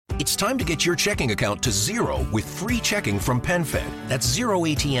It's time to get your checking account to zero with free checking from PenFed. That's zero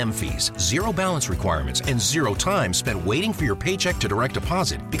ATM fees, zero balance requirements, and zero time spent waiting for your paycheck to direct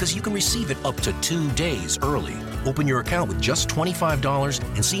deposit because you can receive it up to 2 days early. Open your account with just $25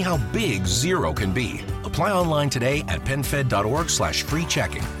 and see how big zero can be. Apply online today at PenFed.org/free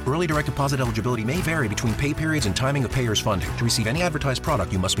checking. Early direct deposit eligibility may vary between pay periods and timing of payer's funding. To receive any advertised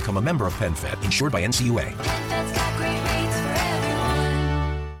product, you must become a member of PenFed, insured by NCUA. PenFed's got great rates for everyone.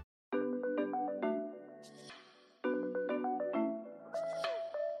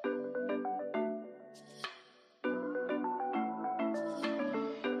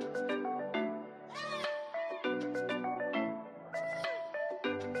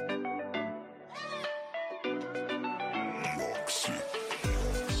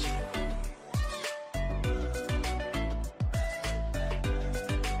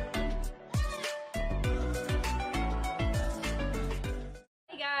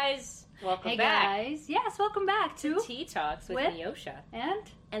 Welcome hey back. guys, yes, welcome back to Tea Talks with Neosha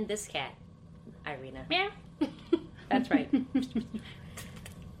and this cat, Irina. Meow. That's right.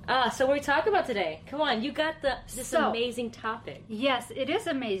 So what are we talking about today? Come on, you got this amazing topic. Yes, it is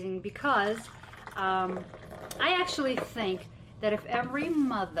amazing because I actually think that if every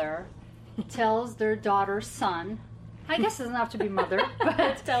mother tells their daughter's son, I guess it doesn't have to be mother,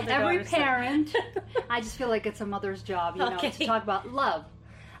 but every parent, I just feel like it's a mother's job, to talk about love.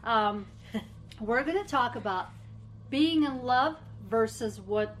 We're going to talk about being in love versus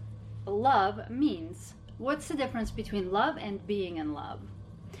what love means. What's the difference between love and being in love?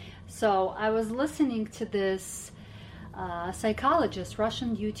 So I was listening to this psychologist,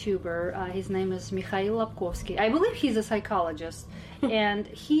 Russian YouTuber. His name is Mikhail Lapkovsky. I believe he's a psychologist. And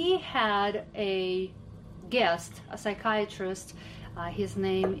he had a guest, a psychiatrist. His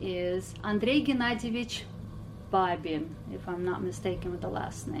name is Andrei Gennadievich Babin, if I'm not mistaken with the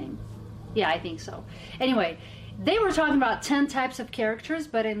last name. Yeah, I think so. Anyway, they were talking about 10 types of characters,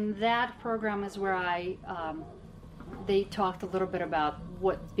 but in that program is where they talked a little bit about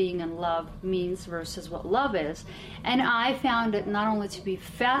what being in love means versus what love is. And I found it not only to be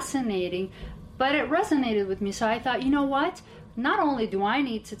fascinating, but it resonated with me. So I thought, you know what? Not only do I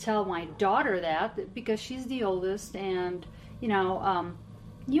need to tell my daughter that, because she's the oldest, and, you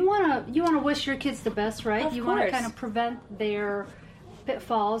want to wish your kids the best, right? You want to kind of prevent their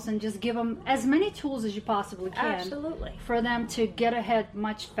pitfalls and just give them as many tools as you possibly can. Absolutely. For them to get ahead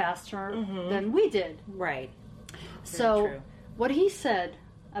much faster than we did. Right. So true. What he said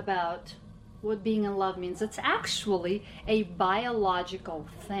about what being in love means, it's actually a biological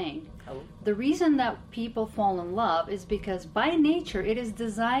thing. Oh. The reason that people fall in love is because by nature it is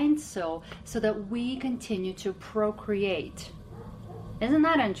designed so that we continue to procreate. Isn't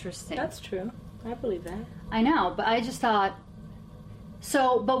that interesting? That's true. I believe that. I know, but I just thought,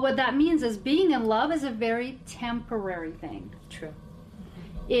 but what that means is being in love is a very temporary thing. True.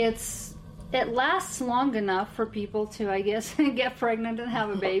 It lasts long enough for people to, I guess, get pregnant and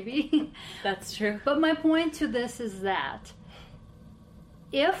have a baby. That's true. But my point to this is that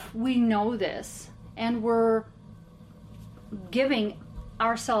if we know this and we're giving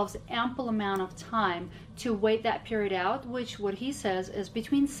ourselves ample amount of time to wait that period out, which what he says is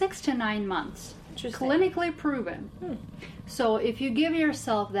between 6 to 9 months, clinically proven. So if you give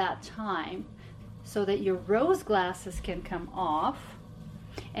yourself that time so that your rose glasses can come off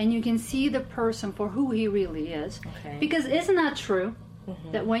and you can see the person for who he really is. Okay. Because isn't that true?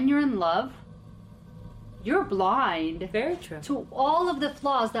 That when you're in love, you're blind. Very true. To all of the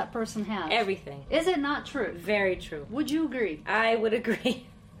flaws that person has. Everything. Is it not true? Very true. Would you agree? I would agree.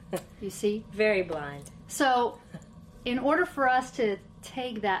 You see? Very blind. So, in order for us to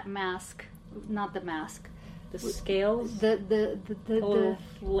take that mask, not the mask, the scales, the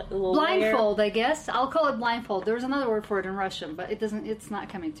blindfold, I guess. I'll call it blindfold. There's another word for it in Russian, but it's not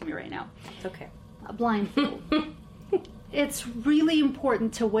coming to me right now. It's okay. A blindfold. It's really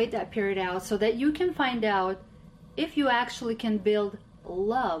important to wait that period out so that you can find out if you actually can build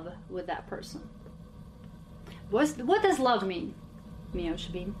love with that person. What does love mean,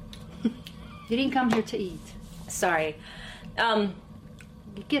 Neosha Bean? You didn't come here to eat. Sorry.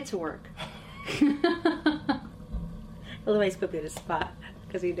 Get to work. Otherwise, put me in a spot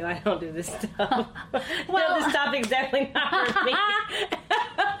because you know I don't do this stuff. Well, this topic's definitely not for me.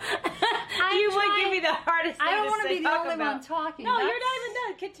 You would give me the hardest thing I don't want to be the only about. one talking. No, you're not even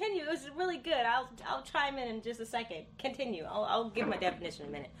done. Continue. It was really good. I'll chime in just a second. Continue. I'll give my definition in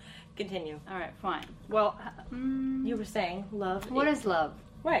a minute. Continue. All right, fine. Well, you were saying love. What is love?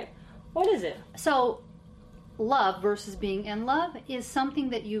 Right. What is it? So, love versus being in love is something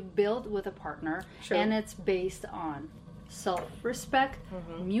that you build with a partner, and it's based on self-respect,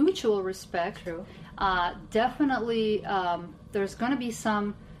 mutual respect. True. Definitely, there's going to be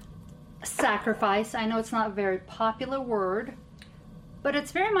some sacrifice. I know it's not a very popular word, but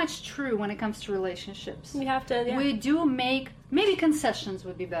it's very much true when it comes to relationships. You have to. Yeah. We do make, maybe concessions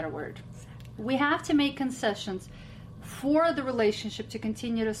would be a better word. We have to make concessions for the relationship to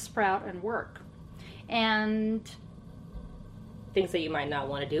continue to sprout and work. And things that you might not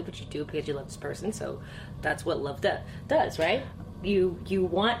want to do, but you do because you love this person. So that's what love does, right? You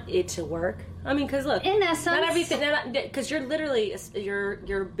want it to work. I mean, because look, in essence, not everything. Because you're literally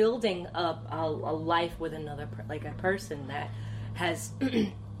you're building up a life with another, like a person that has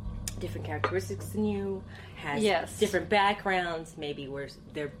different characteristics than you, has different backgrounds, maybe where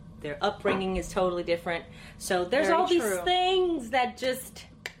their upbringing is totally different. So there's Very all these true. things that just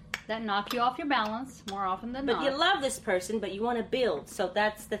that knock you off your balance more often than But not. you love this person, but you want to build. So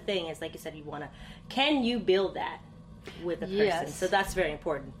that's the thing. Is like you said, can you build that with a person? Yes. So that's very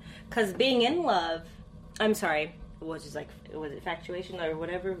important. Because being in love, I'm sorry, was it infatuation or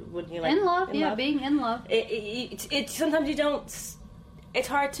whatever? Wouldn't you like in love, being in love. It sometimes you don't. It's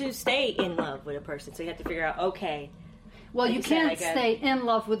hard to stay in love with a person, so you have to figure out. Okay, Well, like you you said, can't I guess. stay in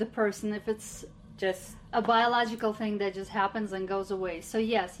love with a person if it's just a biological thing that just happens and goes away. So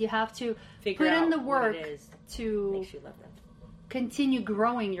yes, you have to figure put out in the what work it is to makes you love them. continue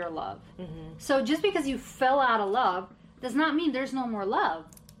growing your love. Mm-hmm. So just because you fell out of love does not mean there's no more love.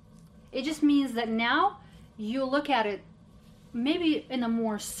 It just means that now you look at it maybe in a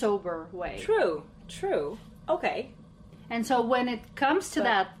more sober way. True. Okay. And so when it comes to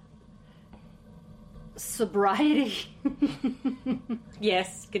that sobriety,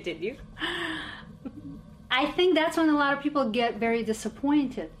 Yes. Continue. I think that's when a lot of people get very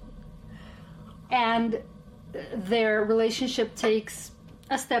disappointed. And their relationship takes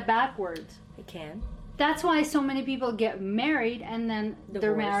a step backwards. I can. That's why so many people get married and then their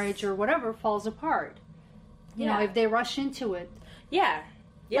Divorce. marriage or whatever falls apart. You know, Yeah. if they rush into it. Yeah.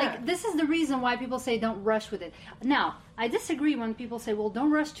 Yeah. Like, this is the reason why people say don't rush with it. Now, I disagree when people say, well, don't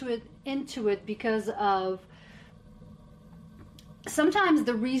rush into it because of... Sometimes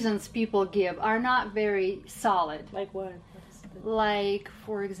the reasons people give are not very solid. Like what? Like,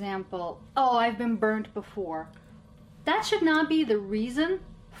 for example, oh, I've been burnt before. That should not be the reason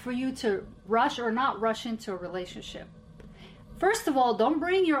for you to rush or not rush into a relationship. First of all, don't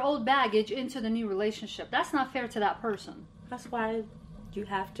bring your old baggage into the new relationship. That's not fair to that person. That's why you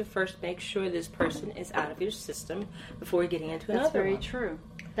have to first make sure this person is out of your system before getting into another That's very one. true.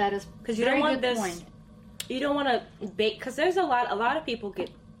 That is Because you very don't want good this. point. You don't want to bake. Because there's a lot of people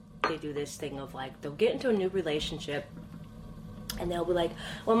they do this thing of like they'll get into a new relationship. And they'll be like,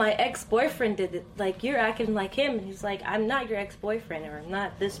 well, my ex-boyfriend did it. Like, you're acting like him. And he's like, I'm not your ex-boyfriend, or I'm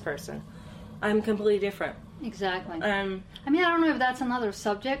not this person. I'm completely different. Exactly. I mean, I don't know if that's another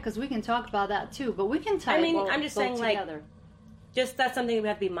subject, because we can talk about that too, but we can tie I'm just both saying, like, together. just that's something we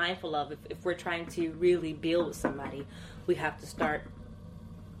have to be mindful of. If we're trying to really build with somebody, we have to start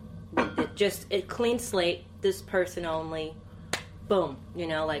with it. Just a clean slate, this person only. Boom. You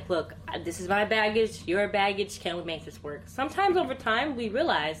know, like, look, this is my baggage, your baggage. Can we make this work? Sometimes over time, we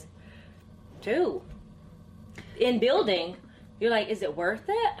realize, too, in building, you're like, is it worth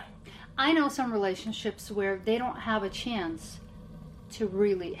it? I know some relationships where they don't have a chance to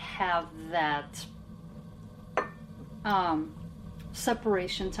really have that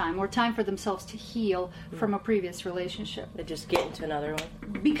separation time or time for themselves to heal from a previous relationship. They just get into another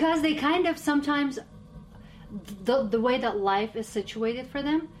one. Because they kind of sometimes, the way that life is situated for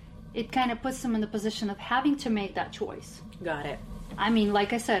them, it kind of puts them in the position of having to make that choice. Got it. I mean,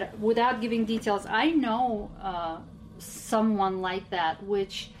 like I said, without giving details, I know someone like that,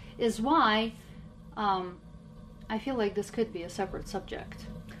 which is why I feel like this could be a separate subject.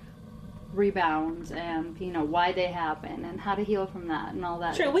 Rebounds and, you know, why they happen and how to heal from that and all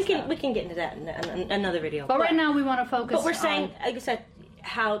that. Sure, good we stuff. can get into that in another video. But right now we want to focus But we're on... saying, like I said,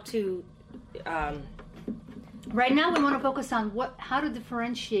 how to... Right now we want to focus on how to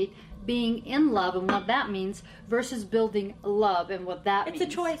differentiate being in love and what that means versus building love and what that means.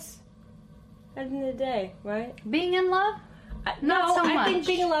 It's a choice. At the end of the day, right? Being in love? Not so I much. think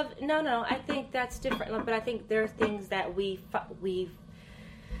being in love. No. I think that's different. But I think there are things that we've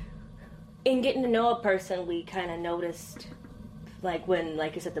in getting to know a person, we kind of noticed, like when,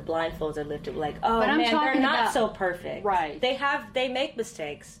 like you said, the blindfolds are lifted. Like, oh But I'm man, they're talking not about- so perfect. Right. They make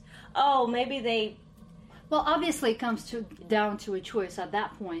mistakes. Oh, maybe they. Well, obviously it comes down to a choice at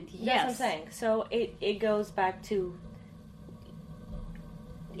that point. Yes. That's what I'm saying. So it goes back to.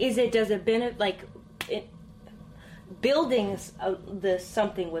 Does it benefit, like, it, building this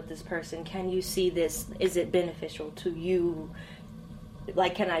something with this person. Can you see this? Is it beneficial to you?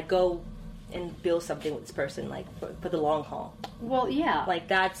 Like, can I go and build something with this person, like for the long haul? Well, yeah. Like,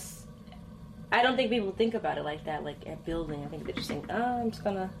 that's, I don't think people think about it like that, like at building. I think they just think, oh, I'm just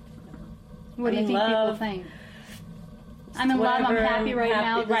gonna, What do you I'm in think people love. think? I'm in love, I'm Whatever, happy I'm right now,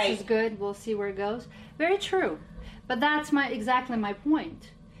 happy, this right. is good, we'll see where it goes. Very true. But that's exactly my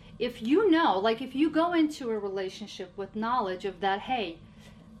point. If you know, like if you go into a relationship with knowledge of that, hey,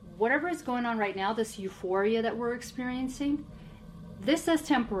 whatever is going on right now, this euphoria that we're experiencing, this is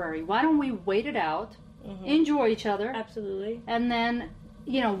temporary. Why don't we wait it out, enjoy each other, Absolutely. and then,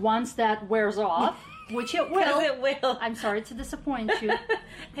 once that wears off, which it will. Because it will. I'm sorry to disappoint you.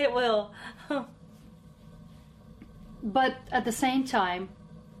 It will. But at the same time,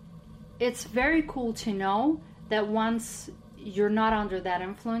 it's very cool to know that once you're not under that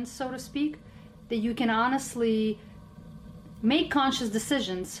influence, so to speak, that you can honestly make conscious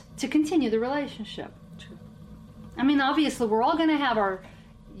decisions to continue the relationship. True. I mean, obviously, we're all going to have our,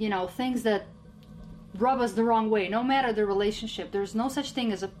 things that rub us the wrong way, no matter the relationship. There's no such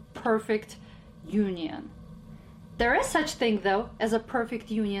thing as a perfect union. There is such thing, though, as a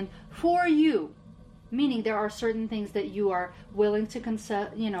perfect union for you. Meaning there are certain things that you are willing to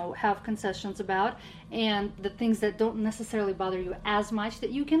have concessions about, and the things that don't necessarily bother you as much that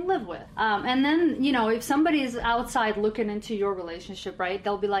you can live with. And then, if somebody is outside looking into your relationship, right,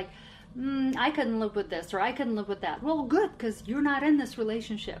 they'll be like, I couldn't live with this, or I couldn't live with that. Well, good, because you're not in this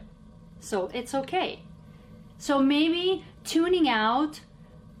relationship. So it's okay. So maybe tuning out,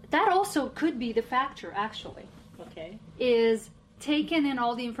 that also could be the factor, actually. Okay. Is taking in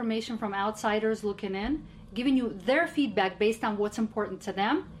all the information from outsiders looking in, giving you their feedback based on what's important to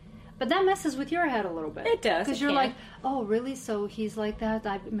them, but that messes with your head a little bit. It does. Because it you're can. like, oh, really? So he's like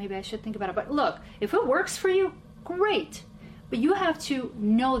that? Maybe I should think about it. But look, if it works for you, great. But you have to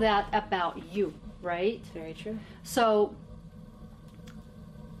know that about you, right? Very true. So,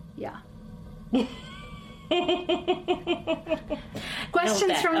 yeah.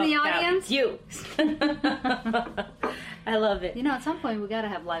 Questions from the audience? You. I love it. At some point we gotta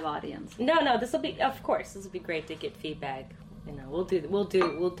have live audience. No, this will be, of course, this will be great to get feedback. We'll do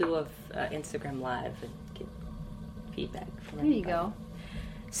a Instagram live and get feedback. From There you everybody. go.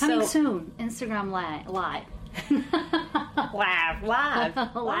 So, Coming soon, Instagram live. live.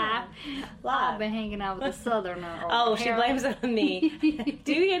 I've been hanging out with the Southerner. Oh, she blames it on me.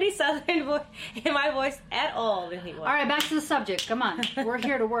 Do you hear any Southern voice in my voice at all anymore? All right, back to the subject. Come on, we're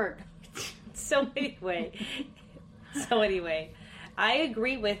here to work. So anyway, I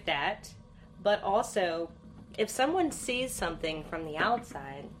agree with that, but also, if someone sees something from the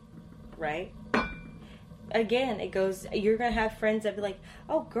outside, right? Again, it goes. You're gonna have friends that be like,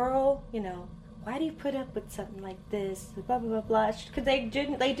 "Oh, girl, why do you put up with something like this?" Blah blah blah blah. Because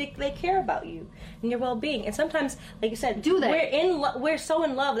they care about you and your well-being. And sometimes, like you said, Do they? We're so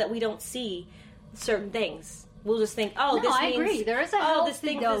in love that we don't see certain things. We'll just think, "Oh, No, this I means, agree. There is a this healthy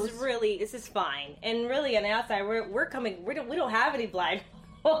thing dose. this is fine." And really, on the outside, we don't have any blind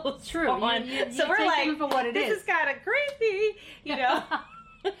holes. True. on. You So we're take like, them for what it this is. is kind of creepy,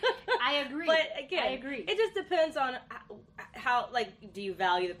 I agree. But again, I agree. It just depends on how, like, do you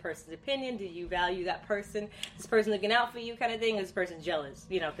value the person's opinion? Do you value that person? Is this person looking out for you, kind of thing? Is this person jealous?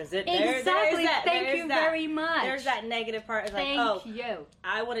 Because Exactly. Thank you very much. There's that negative part. It's Thank like, oh, you.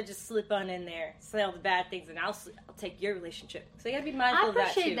 I want to just slip on in there, say all the bad things, and I'll take your relationship. So you gotta be I mindful of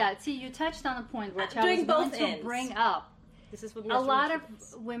that too. appreciate that. See, you touched on a point which I Doing was going both to ends. bring up. This is what A lot of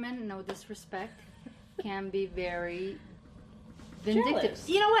women, no disrespect, can be very vindictive. Jealous.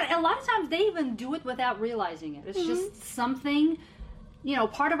 You know what? A lot of times they even do it without realizing it. It's just something,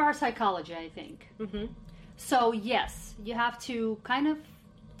 part of our psychology, I think. Mm-hmm. So, yes, you have to kind of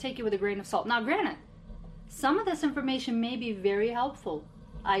take it with a grain of salt. Now, granted, some of this information may be very helpful.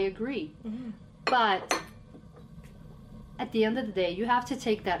 I agree. Mm-hmm. But at the end of the day, you have to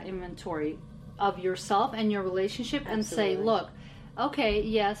take that inventory of yourself and your relationship and say, Absolutely. look, okay,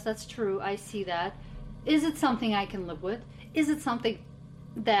 yes, that's true. I see that. Is it something I can live with? Is it something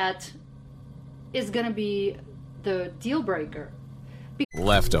that is going to be the deal breaker?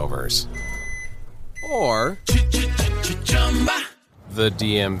 Leftovers. Or the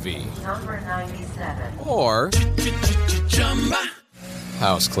DMV. Number 97. Or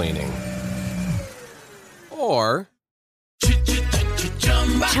house cleaning. Or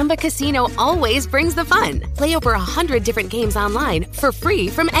Chumba Casino always brings the fun. Play over 100 different games online for free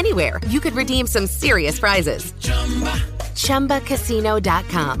from anywhere. You could redeem some serious prizes.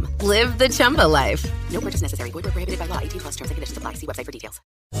 ChumbaCasino.com. Live the Chumba life. No purchase necessary. Void where prohibited by law. 18+ terms and conditions apply. See website for details.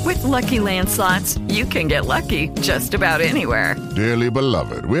 With Lucky Land Slots, you can get lucky just about anywhere. Dearly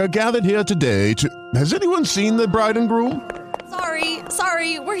beloved, we are gathered here today to... Has anyone seen the bride and groom?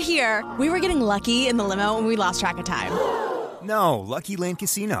 Sorry, we're here. We were getting lucky in the limo and we lost track of time. No, Lucky Land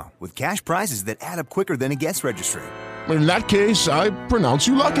Casino, with cash prizes that add up quicker than a guest registry. In that case, I pronounce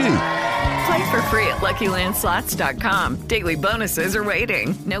you lucky. Play for free at LuckyLandSlots.com. Daily bonuses are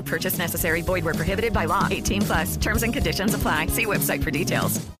waiting. No purchase necessary. Void where prohibited by law. 18+. Terms and conditions apply. See website for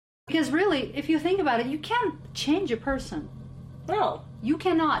details. Because really, if you think about it, you can't change a person. No. You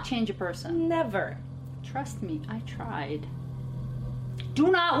cannot change a person. Never. Trust me, I tried.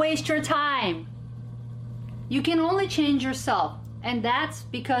 Do not waste your time. You can only change yourself, and that's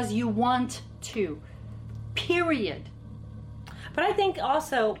because you want to. Period. But I think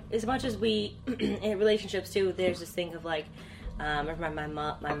also, as much as we, in relationships too, there's this thing of like, I remember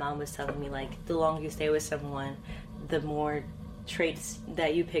my mom was telling me, like, the longer you stay with someone, the more traits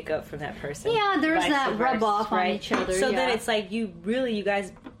that you pick up from that person. Yeah, there's Vice that versa, rub off right? on each other. So yeah. then it's like you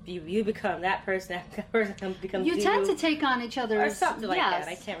guys become that person, that person becomes you tend to take on each other or something like yes,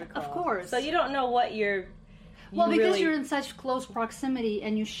 that. I can't recall. Of course. So you don't know what you're. Well, because really... you're in such close proximity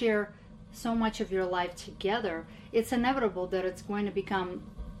and you share so much of your life together, it's inevitable that it's going to become,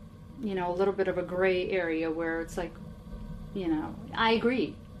 a little bit of a gray area where it's like, I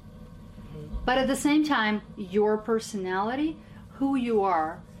agree. Mm-hmm. But at the same time, your personality, who you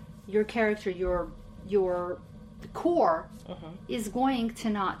are, your character, your core mm-hmm. is going to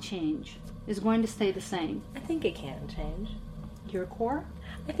not change. Is going to stay the same. I think it can change. Your core?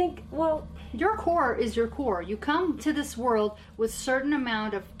 I think, your core is your core. You come to this world with certain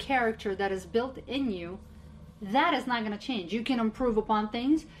amount of character that is built in you. That is not going to change. You can improve upon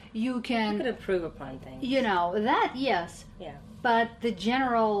things. You can improve upon things. That, yes. Yeah. But the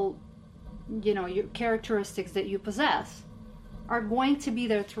general, your characteristics that you possess are going to be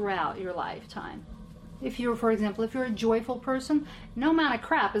there throughout your lifetime. If you're, for example, if you're a joyful person, no amount of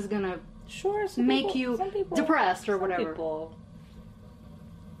crap is going to make you depressed or whatever.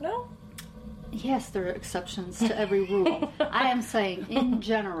 No? Yes, there are exceptions to every rule. I am saying in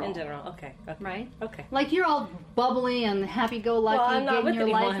general. In general, okay. Right? Okay. Like you're all bubbly and happy-go-lucky, getting your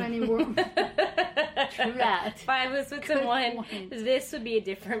life anywhere. True that. If I was with someone, this would be a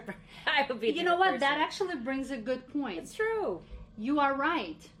different. I would be. You know what? That actually brings a good point. It's true. You are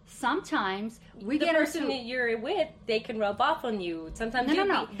right. Sometimes we the get person that you're with, they can rub off on you. Sometimes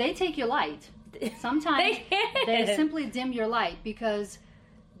no. They take your light. Sometimes they simply dim your light because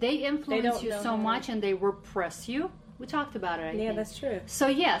they influence you so much and they repress you. We talked about it, I think. Yeah, that's true. So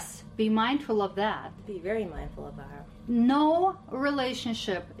yes, be mindful of that. Be very mindful of that. No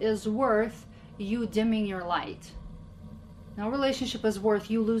relationship is worth you dimming your light. No relationship is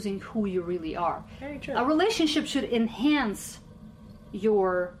worth you losing who you really are. Very true. A relationship should enhance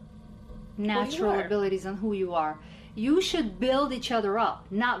your natural abilities and who you are. You should build each other up,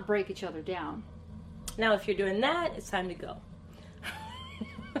 not break each other down. Now, if you're doing that, it's time to go.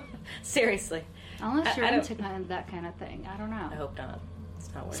 Seriously. Unless you're into that kind of thing. I don't know. I hope not.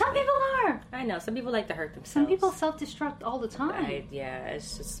 It's not worth Some people are. I know. Some people like to hurt themselves. Some people self-destruct all the time.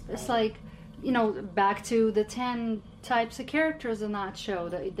 It's just... It's like, back to the 10 types of characters in that show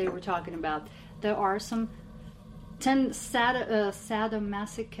that they were talking about. There are some 10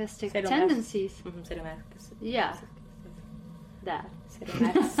 sadomasochistic tendencies. Sadomasochistic. Yeah. That.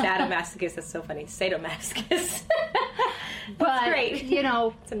 Sadomasochist, that's so funny. Sadomasochist. But, great.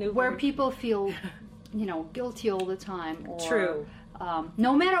 It's a new where word. People feel, guilty all the time. Or, True.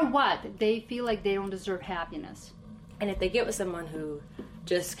 No matter what, they feel like they don't deserve happiness. And if they get with someone who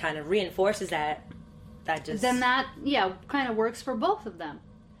just kind of reinforces that just... Then that, kind of works for both of them.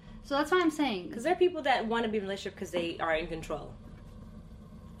 So that's what I'm saying. Because there are people that want to be in a relationship because they are in control.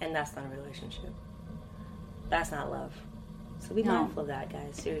 And that's not a relationship. That's not love. So be mindful of that,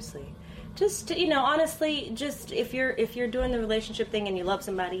 guys. Seriously. Just, honestly, just if you're doing the relationship thing and you love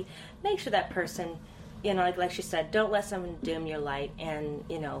somebody, make sure that person, like she said, don't let someone dim your light and,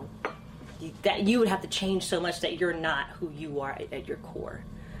 that you would have to change so much that you're not who you are at your core.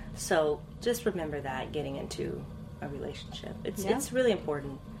 So just remember that getting into a relationship. It's really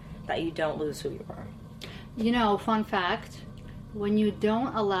important that you don't lose who you are. Fun fact, when you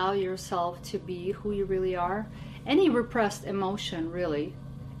don't allow yourself to be who you really are, any repressed emotion really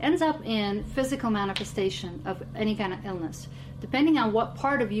ends up in physical manifestation of any kind of illness. Depending on what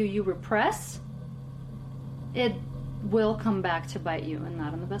part of you repress, it will come back to bite you, and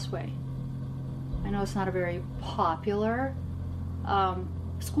not in the best way. I know it's not a very popular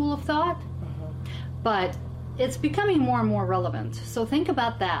school of thought, but it's becoming more and more relevant. So think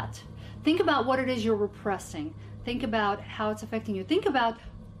about that. Think about what it is you're repressing. Think about how it's affecting you. Think about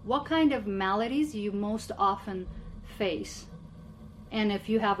what kind of maladies you most often face, and if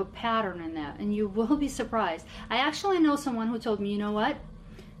you have a pattern in that, and you will be surprised. I actually know someone who told me, you know what?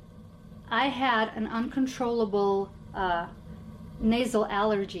 I had an uncontrollable nasal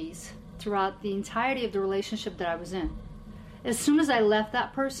allergies throughout the entirety of the relationship that I was in. As soon as I left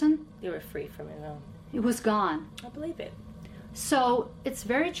that person, You were free from it. No. it was gone. I believe it. So it's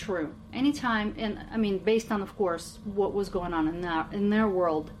very true. Anytime, and I mean, based on, of course, what was going on in their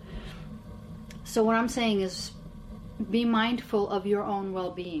world. So what I'm saying is, be mindful of your own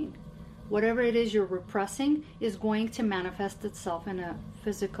well-being. Whatever it is you're repressing is going to manifest itself in a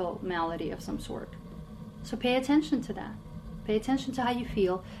physical malady of some sort. So pay attention to that. Pay attention to how you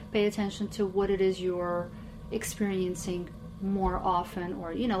feel. Pay attention to what it is you're experiencing more often,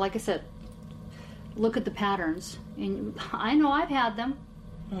 or, you know, like I said, look at the patterns. And I know I've had them.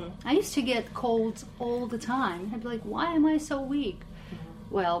 I used to get colds all the time. I'd be like, why am I so weak?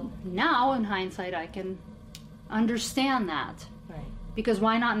 Well, now in hindsight, I can understand that. Right. Because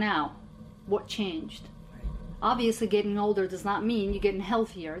why not now? What changed? Right. Obviously, getting older does not mean you're getting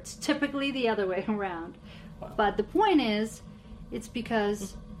healthier. It's typically the other way around. Wow. But the point is, it's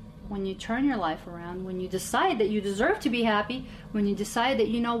because when you turn your life around, when you decide that you deserve to be happy, when you decide that,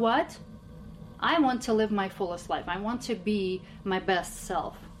 you know what? I want to live my fullest life. I want to be my best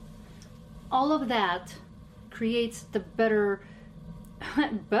self. All of that creates the better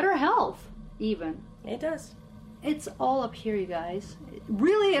health, even. It does. It's all up here, you guys.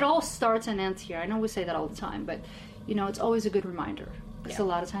 Really, it all starts and ends here. I know we say that all the time, but, you know, it's always a good reminder. Because a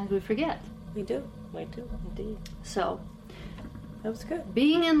lot of times we forget. We do. We do, indeed. So, that was good.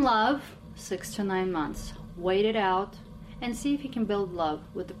 Being in love, 6 to 9 months. Wait it out and see if you can build love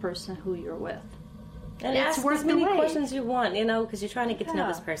with the person who you're with. And It's ask worth as the many wait. questions you want, you know, because you're trying to get to know Yeah.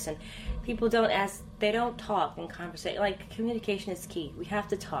 this person. People don't ask, they don't talk and conversate. Like, communication is key. We have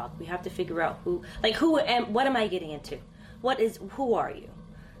to talk. We have to figure out what am I getting into? Who are you?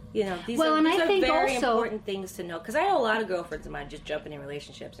 You know, these Well, are, and these I are think very also- important things to know. Because I know a lot of girlfriends of mine just jumping in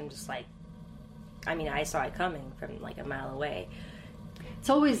relationships and just like, I mean, I saw it coming from like a mile away. It's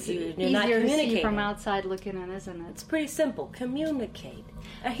always You're not easier to see communicating. from outside looking in, isn't it? It's pretty simple. Communicate.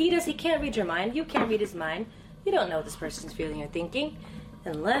 He can't read your mind. You can't read his mind. You don't know what this person's feeling or thinking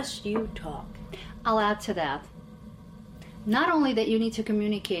unless you talk. I'll add to that. Not only that you need to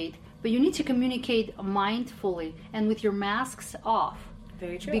communicate, but you need to communicate mindfully and with your masks off.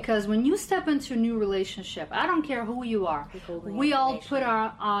 Very true. Because when you step into a new relationship, I don't care who you are, Withholding we all information. put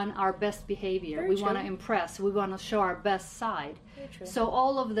on our best behavior. Very We true. want to impress. We want to show our best side. Very true. So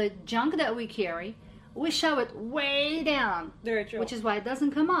all of the junk that we carry, we show it way down. Very true. Which is why it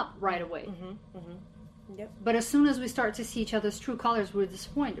doesn't come up right away. Yep. But as soon as we start to see each other's true colors, we're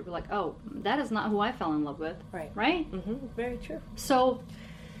disappointed. We're like, oh, that is not who I fell in love with. Right. Right? Very true. So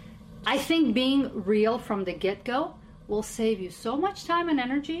I think being real from the get-go will save you so much time and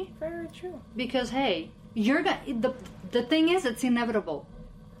energy. Very true. Because, hey, the thing is, it's inevitable.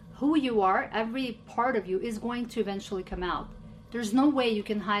 Who you are, every part of you is going to eventually come out. There's no way you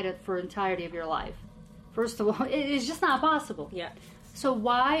can hide it for the entirety of your life. First of all, it's just not possible. Yeah. So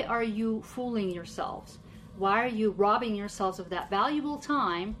why are you fooling yourselves? Why are you robbing yourselves of that valuable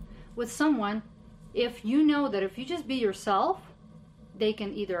time with someone if you know that if you just be yourself, they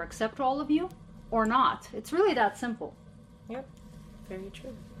can either accept all of you or not? It's really that simple. Yep. Very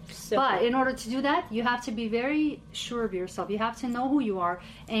true. But in order to do that, you have to be very sure of yourself. You have to know who you are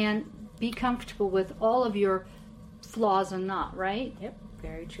and be comfortable with all of your flaws and not, right? Yep.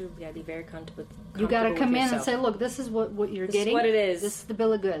 Very true. You gotta be very comfortable. You got to with come in and yourself. say, look, this is what you're This is getting. what it is. This is the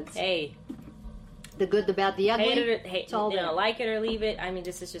bill of goods. Hey, The good, the bad, the ugly. hate it, it's all there. like it or leave it. I mean,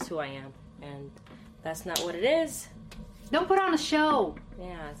 this is just who I am, and that's not what it is. Don't put on a show.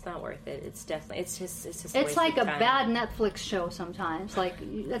 Yeah, it's not worth it. It's definitely. It's just. It's waste like of a time. bad Netflix show sometimes. Like,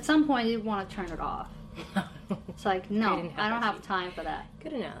 at some point, you want to turn it off. It's like, no, Great I don't analogy. have time for that.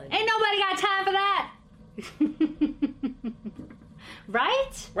 Good analogy. Ain't nobody got time for that.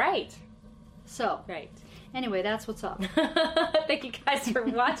 Right? Right. So, Right. anyway, that's what's up. Thank you guys for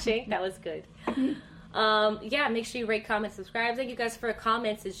watching. That was good. Yeah, make sure you rate, comment, subscribe. Thank you guys for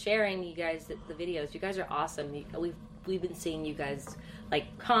comments and sharing. You guys the videos. You guys are awesome. We've been seeing you guys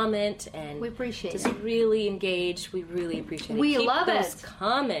like comment and We appreciate just it. really engage. We really appreciate it. We Keep love those it.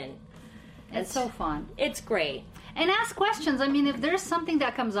 coming. It's so fun. It's great. And ask questions. I mean, if there's something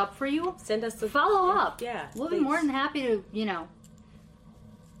that comes up for you, Send us the follow up. Yeah, We'll be please. more than happy to,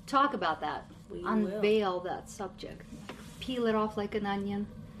 talk about that. We Unveil that subject. Peel it off like an onion.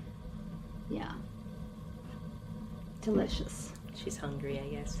 Yeah. Delicious. She's hungry, I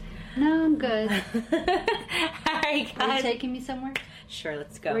guess. No, I'm good. All right. right, guys. Are you taking me somewhere? Sure,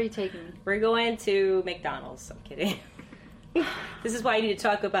 let's go. Where are you taking me? We're going to McDonald's. I'm kidding. This is why you need to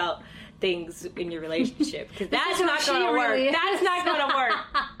talk about things in your relationship, because that's not going to work. That's not going to work.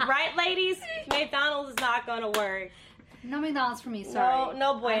 Right, ladies? McDonald's is not going to work. No McDonald's for me, sorry.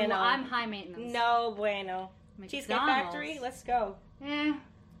 No bueno. I'm high maintenance. No bueno. McDonald's. Cheesecake Factory, let's go. Eh.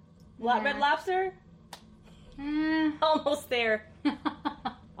 Red Lobster? Almost there.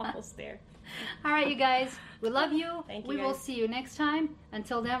 Almost there. All right, you guys. We love you. Thank you, We will guys. see you next time.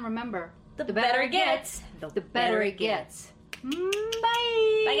 Until then, remember, The better it gets, the better it gets.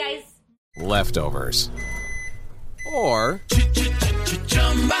 Bye. Bye, guys. Leftovers. Or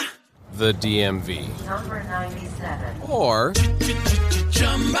the DMV. Number 97. Or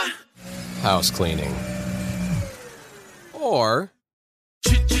house cleaning. Or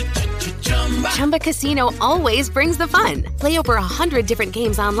Chumba Casino always brings the fun. Play over 100 different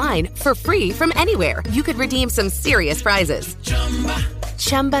games online for free from anywhere. You could redeem some serious prizes.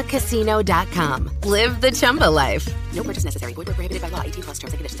 ChumbaCasino.com. Live the Chumba life. No purchase necessary. Void where prohibited by law. 18+ terms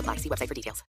and conditions apply. See website for details.